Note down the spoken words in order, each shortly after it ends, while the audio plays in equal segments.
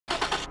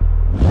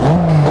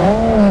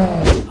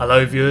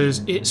Hello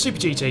viewers, it's Super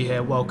GT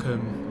here,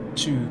 welcome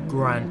to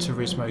Gran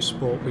Turismo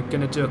Sport. We're going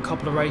to do a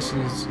couple of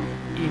races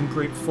in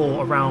Group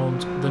 4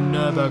 around the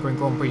Nurburgring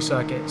Grand Prix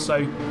circuit. So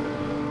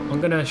I'm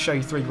going to show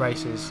you 3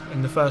 races.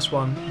 In the first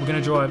one we're going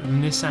to drive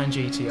Nissan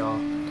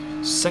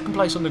GTR. Second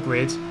place on the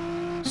grid,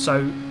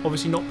 so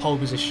obviously not pole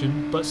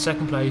position, but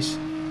second place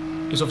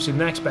is obviously the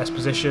next best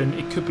position.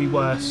 It could be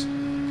worse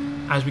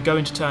as we go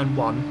into turn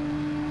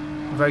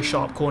 1. A very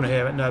sharp corner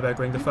here at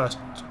Nurburgring,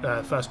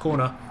 the first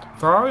corner.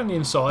 Ferrari on the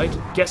inside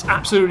gets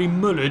absolutely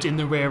mullered in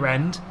the rear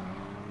end,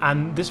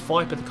 and this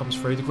Viper that comes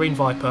through, the green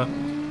Viper,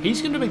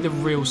 he's going to be the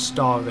real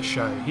star of the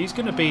show. He's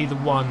going to be the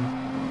one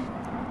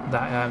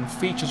that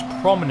features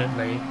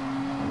prominently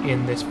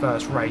in this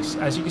first race.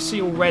 As you can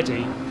see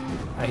already,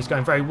 he's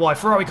going very wide.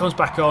 Ferrari comes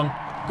back on,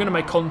 going to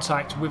make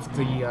contact with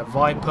the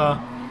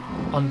Viper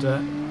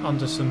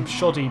under some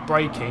shoddy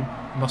braking,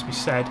 it must be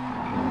said.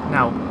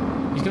 Now,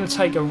 he's going to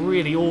take a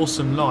really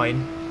awesome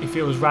line if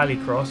it was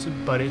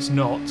rallycross, but it's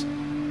not.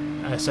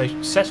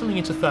 So settling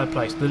into third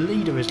place, the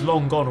leader is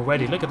long gone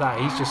already. Look at that,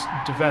 he's just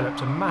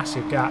developed a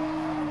massive gap.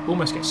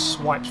 Almost gets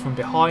swiped from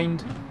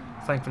behind.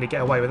 Thankfully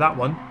get away with that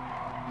one.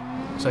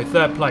 So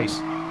third place,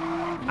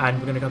 and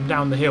we're going to come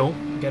down the hill,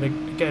 get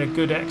a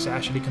good exit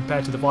actually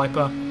compared to the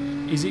Viper.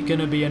 Is it going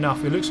to be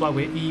enough? It looks like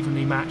we're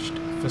evenly matched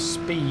for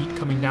speed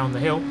coming down the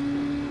hill.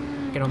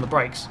 Get on the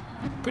brakes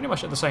pretty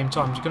much at the same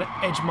time. I'm just going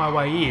to edge my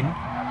way in,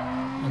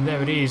 and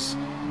there it is.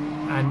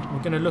 And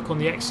we're going to look on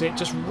the exit,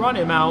 just run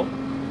him out.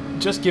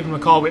 Just give him a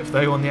car whip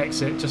though on the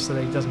exit, just so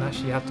that he doesn't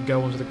actually have to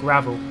go onto the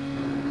gravel.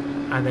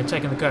 And then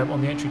taking the curb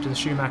on the entry to the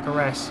Schumacher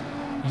S.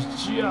 He's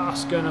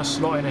just going to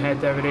slot in ahead.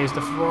 There it is.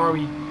 The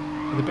Ferrari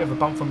with a bit of a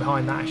bump from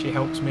behind. That actually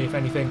helps me, if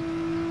anything.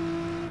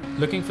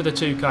 Looking for the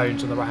 2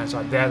 cones on the right hand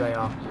side. There they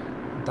are.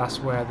 That's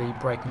where the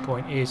braking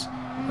point is.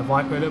 The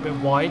Viper a little bit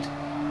wide.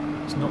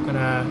 It's not going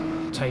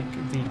to take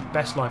the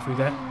best line through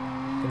there.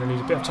 Going to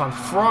lose a bit of time.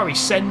 Ferrari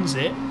sends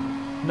it.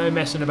 No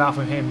messing about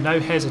from him.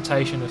 No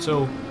hesitation at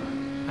all.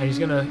 And he's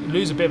going to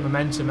lose a bit of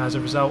momentum as a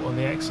result on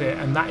the exit,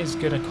 and that is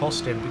going to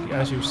cost him,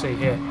 as you'll see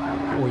here,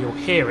 or you'll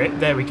hear it.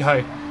 There we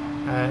go.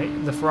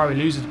 The Ferrari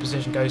loses the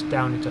position, goes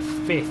down into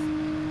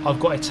 5th.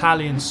 I've got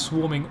Italians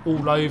swarming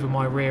all over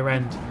my rear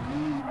end,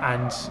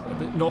 and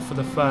not for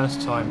the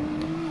first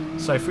time.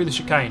 So through the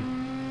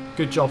chicane,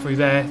 good job through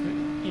there.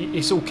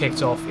 It's all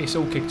kicked off. It's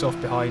all kicked off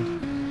behind,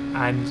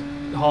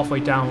 and halfway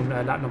down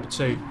lap number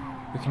 2,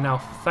 we can now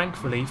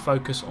thankfully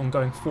focus on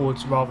going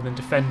forwards rather than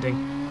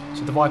defending.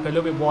 So the Viper a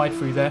little bit wide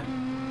through there.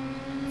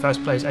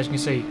 First place, as you can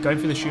see, going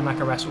through the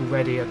Schumacher S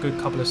already, a good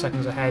couple of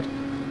seconds ahead,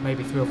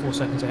 maybe 3 or 4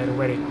 seconds ahead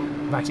already.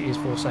 In fact, it is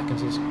 4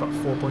 seconds, it's about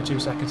 4.2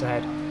 seconds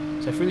ahead.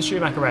 So through the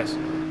Schumacher S,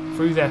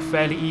 through there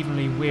fairly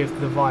evenly with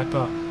the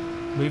Viper,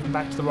 moving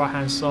back to the right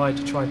hand side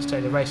to try to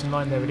take the racing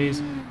line. There it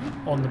is,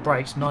 on the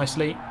brakes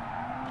nicely.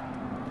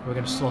 We're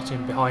going to slot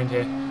in behind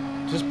here.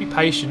 Just be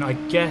patient, I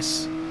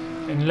guess.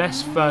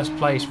 Unless first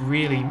place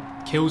really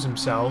kills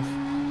himself,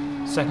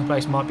 second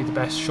place might be the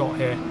best shot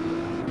here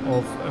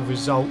of a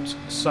result.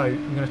 So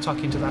I'm going to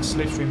tuck into that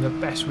slipstream the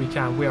best we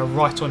can. We are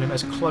right on him,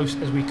 as close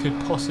as we could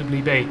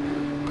possibly be.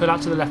 Pull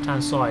out to the left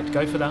hand side,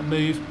 go for that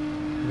move.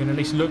 We're going to at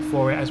least look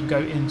for it as we go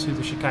into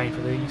the chicane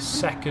for the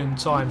second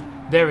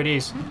time. There it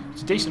is.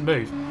 It's a decent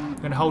move. I'm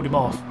going to hold him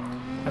off.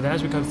 And then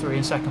as we go through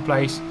in second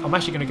place, I'm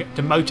actually going to get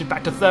demoted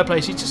back to third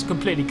place. He just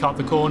completely cut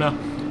the corner.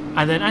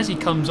 And then as he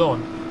comes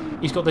on,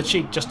 he's got the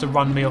cheek just to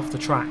run me off the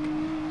track.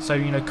 So,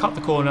 you know, cut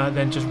the corner,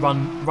 then just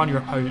run your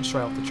opponent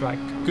straight off the track.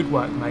 Good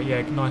work, mate.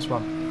 Yeah, nice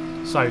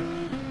one. So,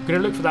 we're going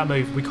to look for that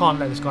move. We can't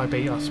let this guy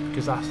beat us,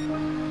 because that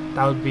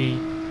would be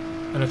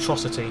an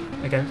atrocity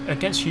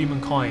against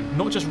humankind.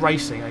 Not just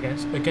racing,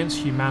 against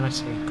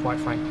humanity, quite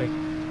frankly.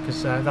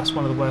 Because that's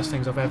one of the worst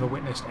things I've ever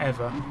witnessed,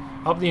 ever.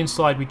 Up the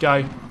inside we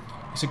go.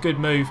 It's a good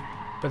move,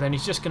 but then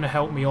he's just going to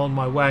help me on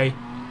my way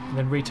and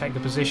then retake the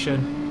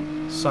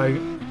position. So,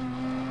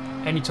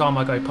 anytime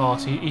I go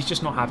past, he's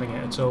just not having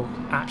it at all.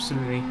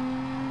 Absolutely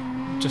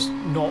just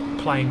not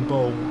playing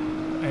ball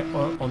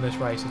on this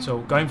race at all.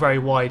 Going very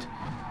wide,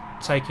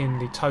 taking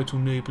the total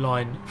noob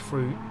line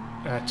through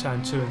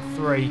turn 2 and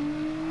 3,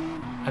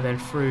 and then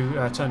through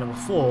turn number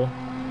 4.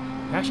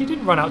 I actually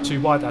didn't run out too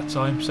wide that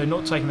time, so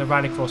not taking the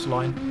rallycross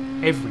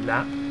line every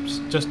lap,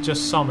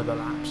 just some of the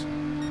laps,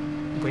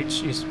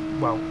 which is,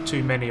 well,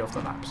 too many of the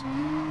laps.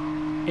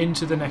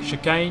 Into the next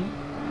chicane,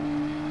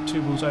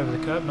 2 balls over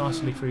the curb,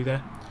 nicely through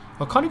there.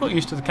 I've kind of got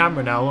used to the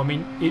camera now. I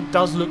mean, it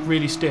does look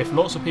really stiff.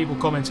 Lots of people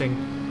commenting,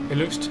 it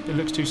looks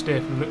too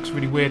stiff, it looks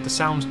really weird, the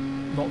sound's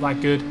not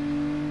that good.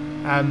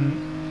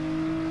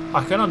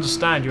 I can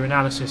understand your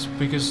analysis,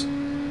 because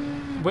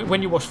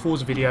when you watch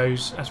Forza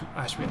videos,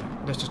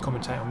 let's just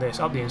commentate on this,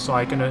 up the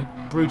inside, going to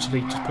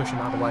brutally just push him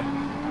out of the way.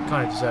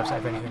 Kind of deserves that,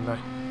 if anything, though.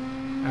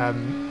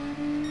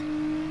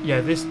 Yeah,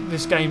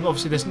 this game,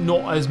 obviously there's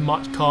not as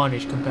much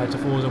carnage compared to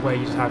Forza, where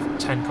you just have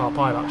 10 car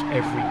pile-ups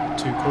every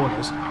 2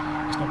 corners.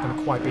 It's not going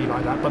to quite be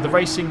like that, but the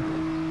racing,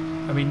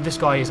 I mean, this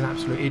guy is an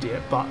absolute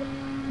idiot, but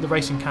the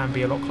racing can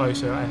be a lot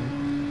closer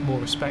and more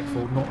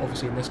respectful, not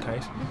obviously in this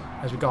case.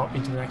 As we go up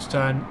into the next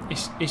turn,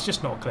 it's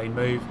just not a clean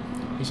move.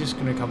 He's just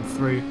going to come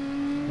through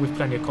with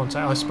plenty of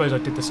contact. I suppose I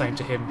did the same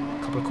to him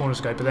a couple of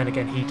corners ago, but then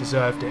again he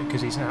deserved it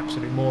because he's an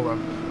absolute moron,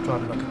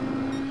 driving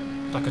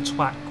like a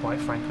twat, quite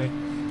frankly.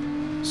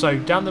 So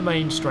down the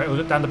main straight,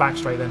 or down the back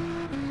straight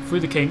then, through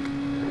the kink.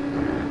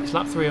 It's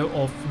lap 3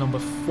 of number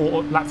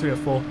 4, lap 3 of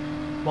 4.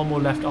 One more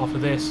left after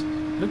this.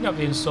 Looking up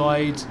the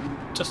inside,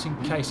 just in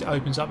case it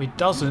opens up. It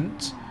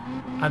doesn't,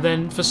 and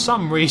then for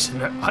some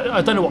reason,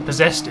 I don't know what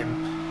possessed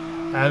him,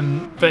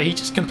 but he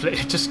just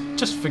completely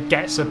just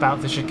forgets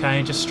about the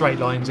chicane, just straight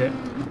lines it.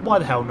 Why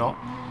the hell not?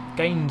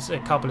 Gains a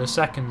couple of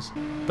seconds,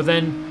 but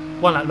then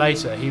one lap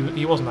later,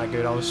 he wasn't that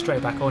good. I was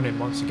straight back on him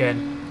once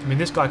again. I mean,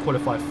 this guy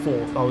qualified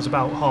 4th. I was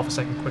about half a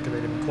second quicker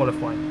than him in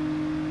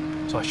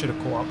qualifying, so I should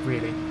have caught up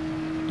really.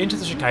 Into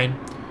the chicane,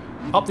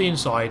 up the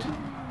inside.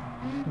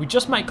 We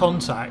just make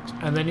contact,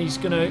 and then he's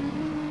going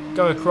to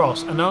go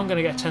across, and now I'm going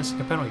to get a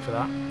 10-second penalty for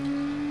that.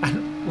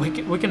 And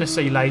we're going to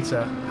see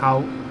later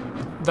how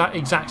that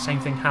exact same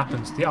thing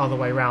happens the other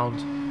way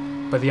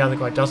around, but the other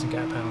guy doesn't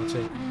get a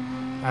penalty.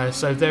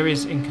 So there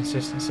is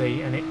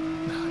inconsistency, and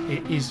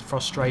it is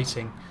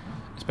frustrating,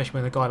 especially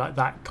when a guy like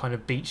that kind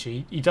of beats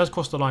you. He does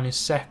cross the line in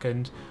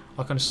second.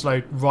 I kind of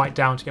slowed right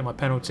down to get my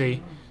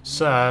penalty,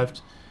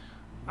 served.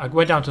 I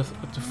went down to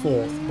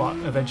 4th, but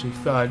eventually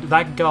 3rd.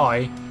 That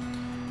guy,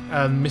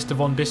 Mr.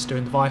 Von Bister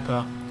in the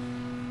Viper,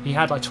 he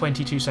had like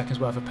 22 seconds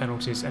worth of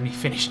penalties, and he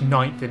finished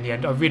 9th in the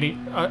end.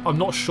 I'm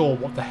not sure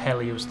what the hell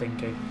he was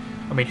thinking.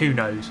 I mean, who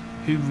knows?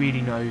 Who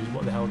really knows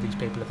what the hell these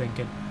people are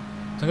thinking?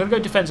 So I'm going to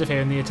go defensive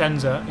here in the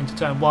Atenza into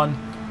turn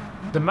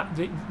 1. The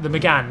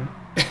Megane.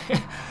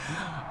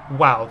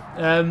 Wow.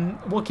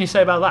 What can you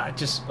say about that?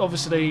 Just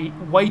obviously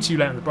way too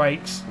late on the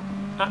brakes.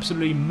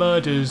 Absolutely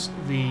murders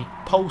the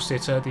pole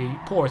sitter. The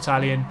poor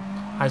Italian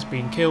has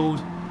been killed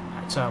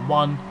at turn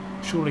 1.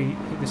 Surely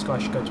this guy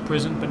should go to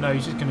prison, but no,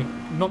 he's just going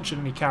to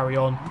nonchalantly carry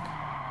on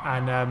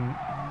and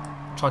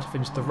try to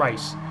finish the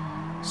race.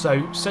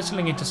 So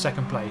settling into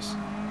 2nd place.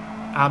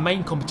 Our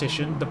main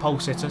competition, the pole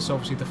sitter, so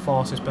obviously the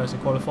fastest person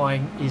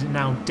qualifying, is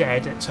now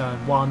dead at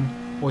turn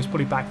 1, or he's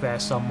probably back there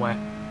somewhere.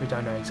 We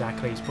don't know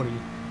exactly. He's probably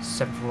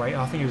 7th or 8th.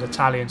 I think he was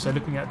Italian, so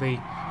looking at the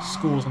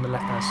scores on the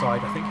left hand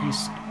side, I think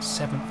he's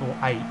 7th or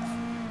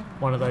 8th,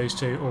 one of those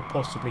two, or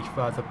possibly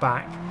further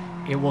back.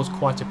 It was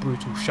quite a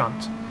brutal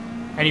shunt.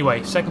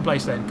 Anyway, 2nd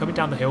place then, coming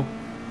down the hill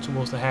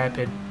towards the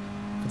hairpin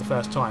for the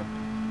first time.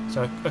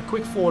 So a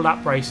quick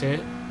 4-lap race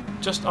here,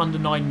 just under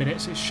 9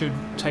 minutes it should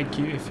take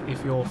you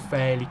if you're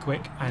fairly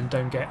quick and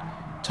don't get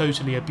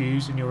totally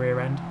abused in your rear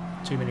end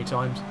too many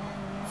times.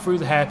 Through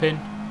the hairpin,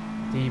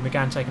 the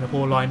Megane taking a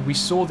poor line. We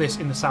saw this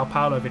in the Sao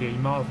Paulo video. You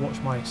might have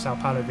watched my Sao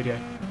Paulo video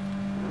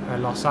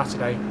last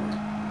Saturday.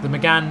 The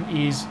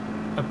Megane is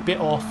a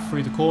bit off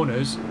through the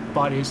corners,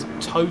 but is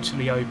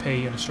totally OP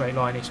in a straight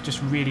line. It's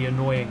just really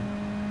annoying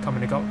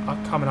coming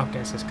up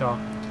against this car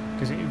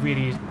because it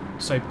really is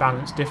so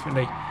balanced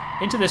differently.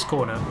 Into this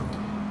corner,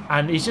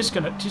 and he's just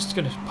gonna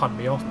punt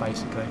me off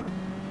basically.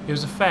 It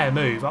was a fair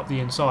move up the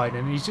inside,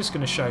 and he's just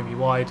gonna show me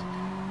wide.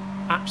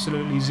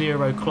 Absolutely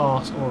zero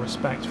class or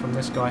respect from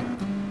this guy.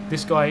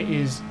 This guy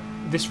is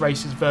this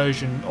race's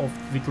version of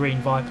the Green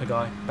Viper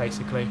guy,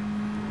 basically.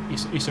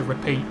 It's a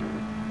repeat,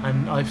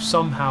 and I've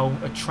somehow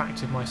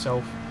attracted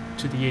myself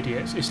to the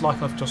idiots. It's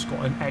like I've just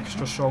got an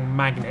extra strong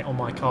magnet on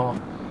my car,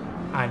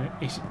 and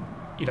it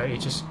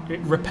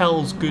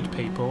repels good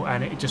people,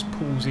 and it just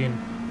pulls in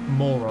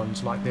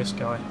morons like this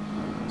guy.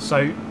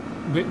 So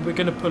we're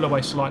going to pull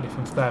away slightly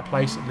from 3rd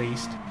place at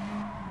least,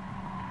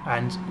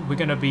 and we're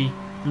going to be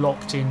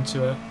locked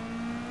into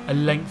a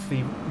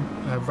lengthy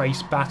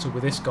race battle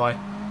with this guy.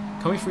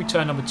 Coming through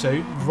turn number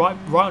 2, right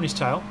on his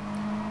tail.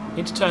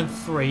 Into turn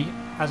 3,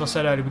 as I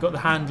said earlier, we've got the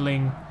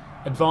handling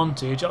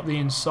advantage up the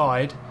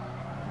inside,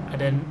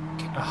 and then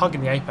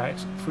hugging the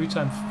apex. Through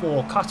turn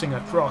 4, cutting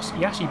across.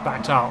 He actually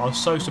backed out. I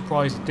was so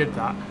surprised he did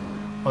that.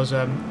 I was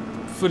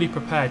fully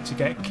prepared to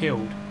get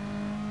killed,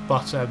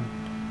 but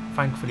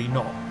thankfully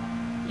not.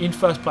 In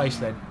 1st place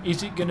then,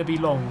 is it going to be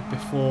long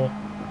before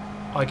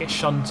I get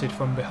shunted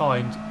from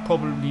behind?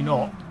 Probably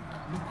not,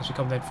 as we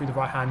come then through the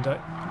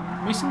right-hander.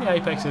 Missing the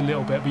apex a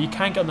little bit, but you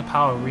can get on the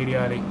power really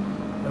early.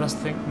 And that's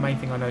the main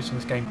thing I noticed in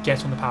this game.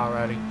 Get on the power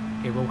early.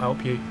 It will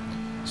help you.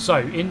 So,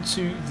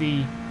 into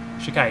the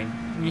chicane.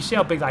 You see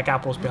how big that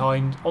gap was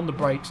behind. On the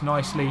brakes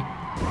nicely.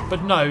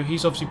 But no,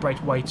 he's obviously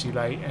braked way too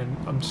late, and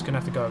I'm just going to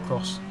have to go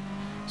across.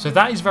 So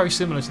that is very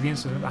similar to the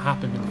incident that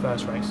happened in the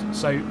first race.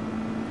 So,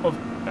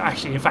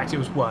 actually, in fact, it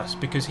was worse,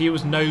 because he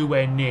was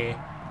nowhere near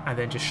and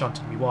then just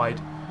shunted me wide.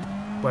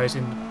 Whereas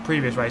in the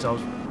previous race, I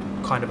was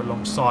kind of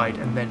alongside,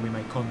 and then we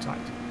made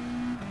contact.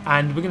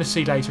 And we're going to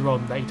see later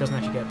on that he doesn't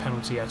actually get a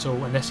penalty at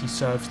all unless he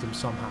serves them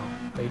somehow.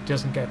 But he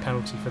doesn't get a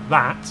penalty for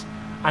that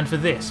and for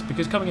this,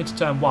 because coming into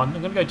turn 1,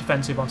 I'm going to go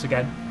defensive once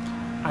again,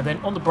 and then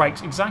on the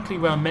brakes exactly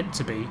where I'm meant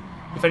to be,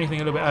 if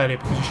anything a little bit earlier,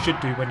 because you should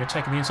do when you're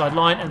taking the inside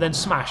line, and then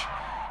smash.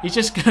 He's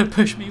just going to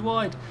push me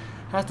wide.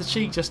 Has the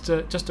cheek just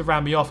to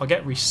ram me off. I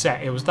get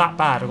reset. It was that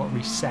bad. I got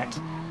reset,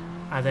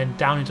 and then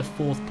down into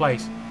 4th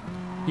place.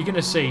 You're going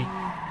to see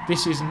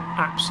this is an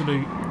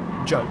absolute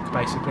joke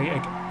basically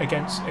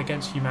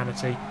against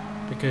humanity,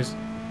 because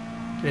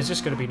there's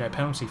just going to be no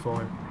penalty for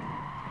him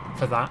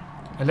for that,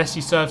 unless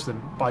he serves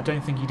them, but I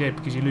don't think he did,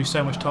 because you lose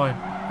so much time,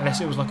 unless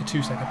it was like a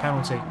 2-second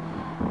penalty,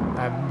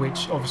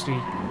 which obviously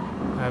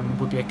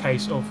would be a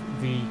case of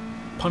the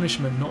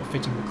punishment not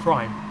fitting the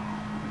crime.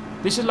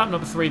 This is lap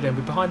number 3 then.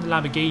 We're behind the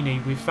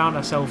Lamborghini. We've found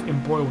ourselves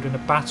embroiled in a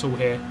battle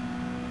here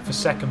for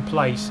second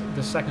place,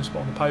 the second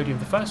spot on the podium.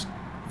 The first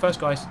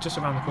guy's just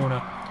around the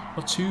corner,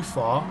 not too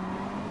far.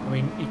 I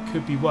mean, it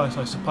could be worse,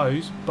 I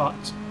suppose, but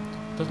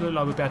it doesn't look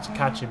like we'll be able to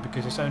catch him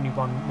because it's only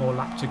one more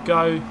lap to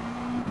go.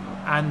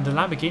 And the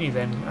Lamborghini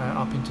then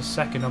up into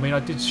second. I mean, I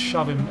did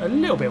shove him a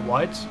little bit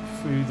wide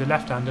through the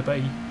left-hander, but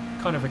he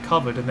kind of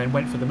recovered and then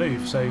went for the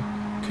move, so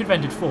could have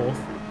ended 4th,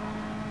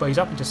 but he's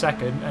up into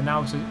second, and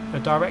now it's a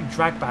direct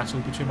drag battle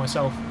between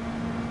myself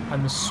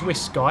and the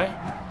Swiss guy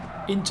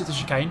into the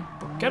chicane.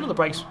 Get on the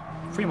brakes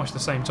pretty much at the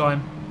same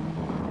time.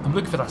 I'm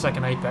looking for that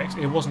second apex.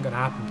 It wasn't going to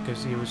happen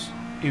because he was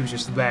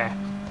just there.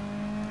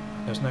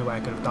 There's no way I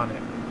could have done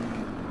it.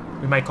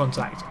 We made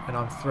contact and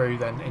I'm through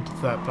then into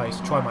 3rd place.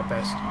 Try my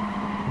best.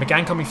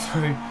 McGann coming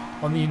through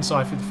on the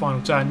inside for the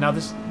final turn. Now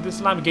this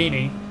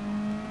Lamborghini,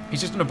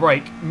 he's just going to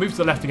brake, move to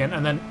the left again,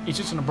 and then he's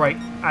just going to brake,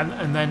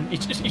 and then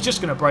he's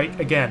just going to brake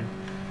again.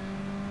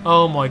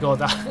 Oh my god,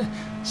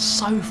 that's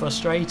so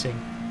frustrating.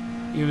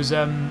 He was,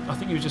 I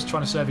think he was just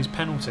trying to serve his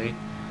penalty,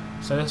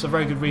 so that's a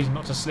very good reason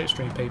not to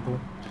slipstream people,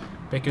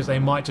 because they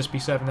might just be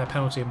serving their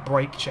penalty and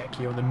brake check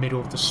you in the middle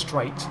of the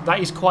straight. That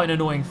is quite an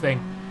annoying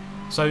thing.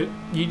 So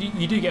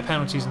you do get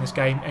penalties in this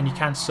game, and you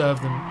can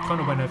serve them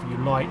kind of whenever you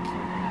like.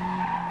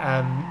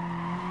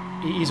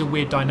 It is a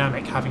weird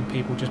dynamic having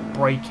people just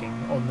braking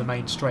on the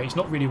main straight. It's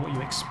not really what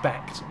you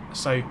expect,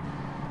 so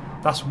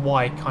that's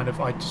why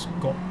I just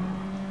got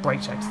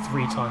brake checked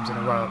 3 times in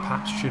a row. I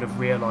perhaps should have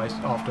realised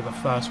after the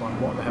first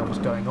one what the hell was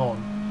going on.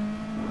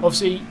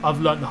 Obviously, I've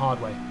learnt the hard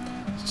way,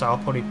 so I'll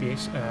probably be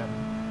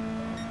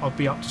I'll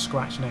be up to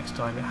scratch next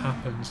time it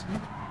happens.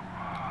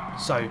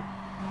 So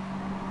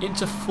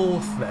into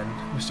 4th then.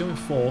 We're still in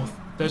 4th.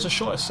 There's a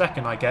shot at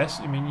 2nd, I guess.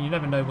 I mean, you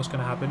never know what's going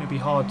to happen. It'd be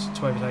hard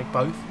to overtake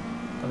both,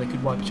 but they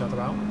could wipe each other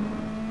out.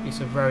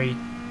 It's a very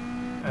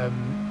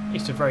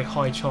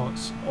high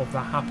chance of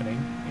that happening.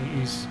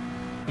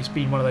 It's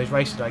been one of those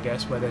races, I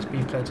guess, where there's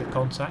been plenty of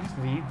contact.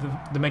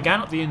 The McGann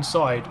up the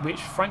inside,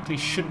 which frankly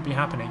shouldn't be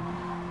happening.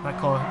 That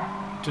car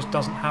just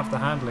doesn't have the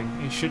handling.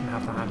 It shouldn't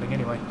have the handling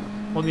anyway.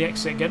 On the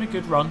exit, getting a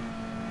good run.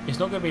 It's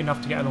not going to be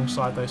enough to get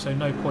alongside though, so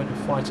no point in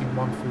fighting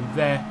one through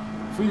there.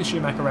 Through the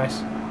Schumacher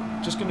S.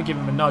 Just going to give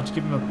him a nudge,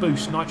 give him a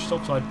boost, nitrous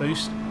oxide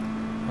boost.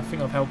 I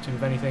think I've helped him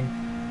with anything.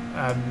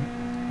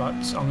 But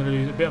I'm going to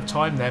lose a bit of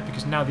time there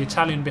because now the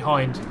Italian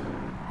behind,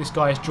 this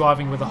guy is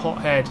driving with a hot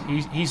head.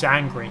 He's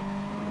angry.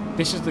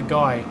 This is the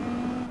guy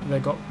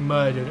that got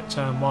murdered at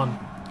turn 1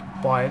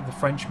 by the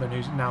Frenchman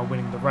who's now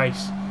winning the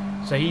race.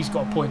 So he's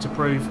got a point to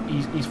prove.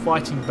 He's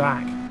fighting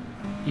back.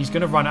 He's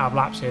going to run out of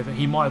laps here. That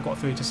he might have got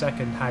through to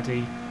 2nd had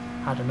he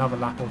had another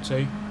lap or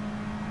 2.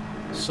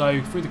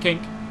 So through the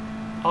kink,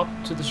 up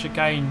to the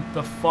chicane,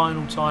 the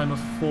final time of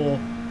 4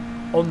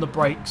 on the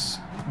brakes.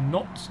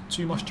 Not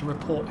too much to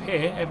report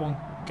here. Everyone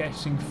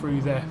getting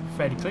through there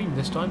fairly clean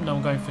this time. No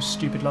one going for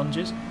stupid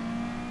lunges.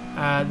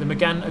 The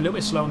McGann a little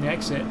bit slow on the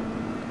exit.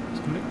 He's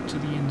going to look to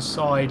the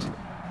inside.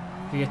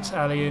 The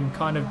Italian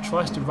kind of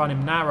tries to run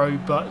him narrow,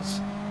 but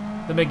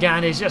the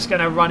McGann is just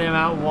going to run him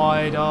out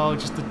wide. Oh,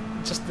 just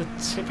the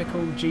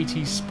typical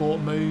GT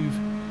Sport move,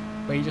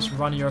 where you just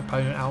run your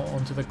opponent out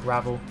onto the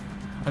gravel.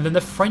 And then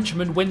the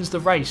Frenchman wins the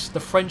race. The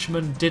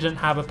Frenchman didn't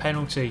have a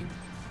penalty.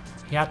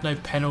 He had no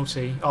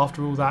penalty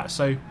after all that.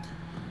 So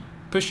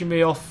pushing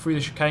me off through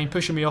the chicane,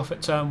 pushing me off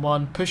at turn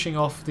 1, pushing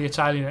off the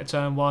Italian at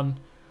turn 1.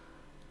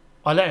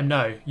 I let him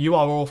know, you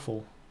are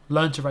awful.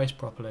 Learn to race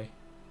properly.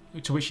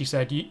 To which he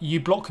said, you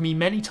block me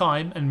many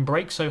times and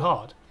brake so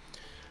hard.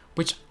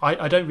 Which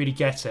I don't really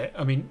get it.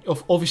 I mean,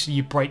 obviously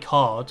you brake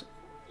hard.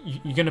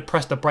 You're going to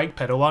press the brake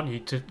pedal, aren't you,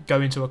 to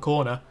go into a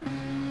corner.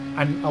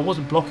 And I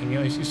wasn't blocking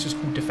it, it's just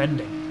called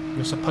defending.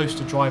 You're supposed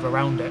to drive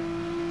around it,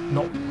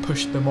 not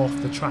push them off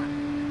the track.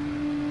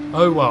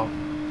 Oh well.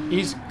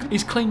 Is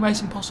clean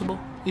racing possible?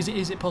 Is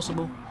it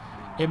possible?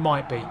 It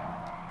might be.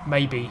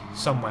 Maybe,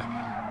 somewhere.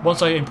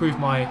 Once I improve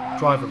my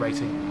driver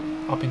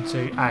rating up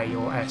into A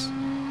or S,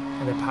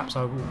 and then perhaps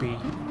I will be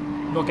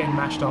not getting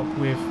matched up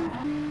with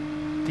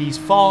these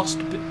fast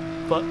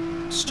but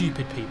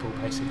stupid people,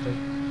 basically.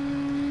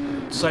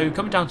 So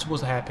coming down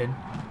towards the hairpin,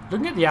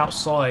 looking at the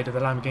outside of the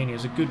Lamborghini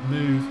is a good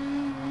move,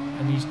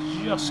 and he's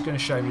just going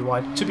to show me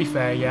why. To be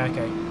fair, yeah,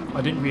 okay,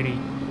 I didn't really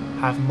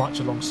have much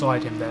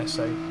alongside him there,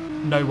 so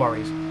no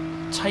worries.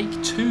 Take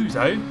 2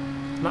 though,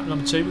 lap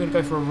number 2, we're going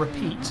to go for a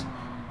repeat,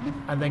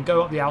 and then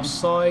go up the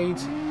outside.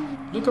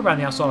 Look around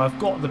the outside, I've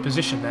got the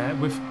position there.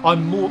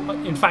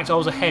 In fact, I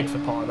was ahead for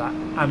part of that,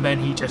 and then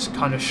he just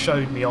kind of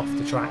showed me off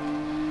the track.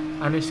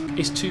 And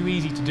it's too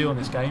easy to do on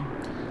this game.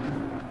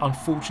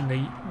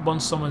 Unfortunately,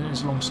 once someone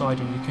is alongside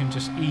you, you can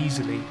just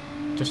easily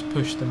just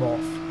push them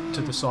off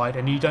to the side,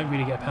 and you don't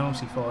really get a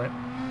penalty for it.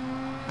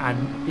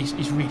 and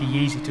it's really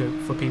easy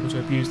for people to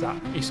abuse that.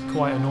 It's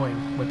quite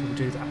annoying when people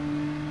do that,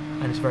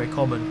 and it's very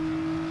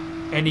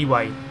common.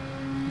 Anyway,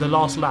 the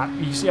last lap,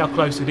 you see how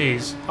close it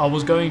is. I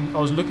was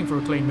looking for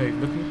a clean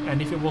move,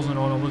 and if it wasn't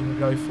on, I wasn't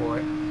going to go for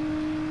it.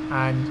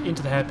 And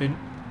into the hairpin,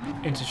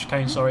 into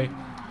chicane, sorry.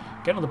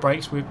 Getting on the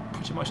brakes, we're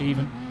pretty much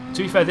even.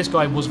 To be fair, this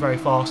guy was very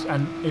fast,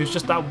 and it was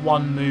just that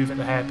one move at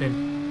the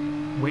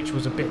hairpin, which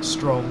was a bit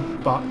strong,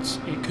 but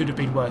it could have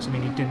been worse. I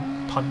mean, he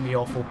didn't punt me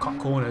off or cut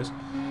corners.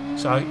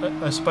 So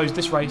I suppose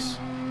this race,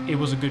 it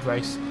was a good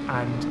race,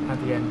 and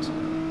at the end,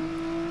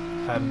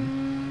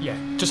 yeah,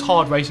 just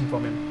hard racing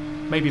from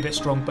him. Maybe a bit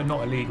strong, but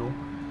not illegal.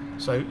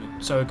 So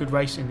a good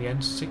race in the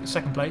end.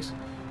 Second place,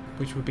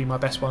 which would be my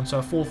best one. So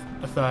a fourth,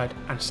 a third,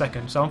 and a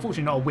second. So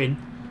unfortunately not a win.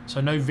 So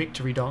no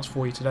victory dance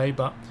for you today,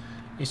 but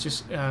it's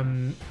just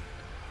going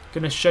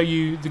to show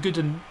you the good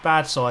and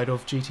bad side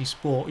of GT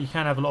Sport. You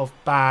can have a lot of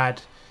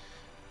bad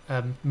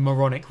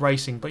moronic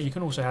racing, but you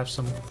can also have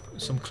some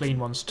clean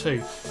ones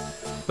too.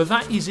 But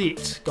that is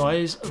it,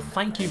 guys.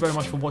 Thank you very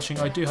much for watching.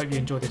 I do hope you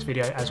enjoyed this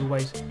video. As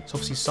always, so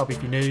obviously sub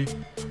if you're new,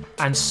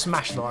 and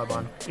smash the like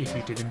button if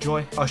you did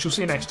enjoy. I shall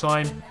see you next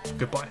time.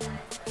 Goodbye.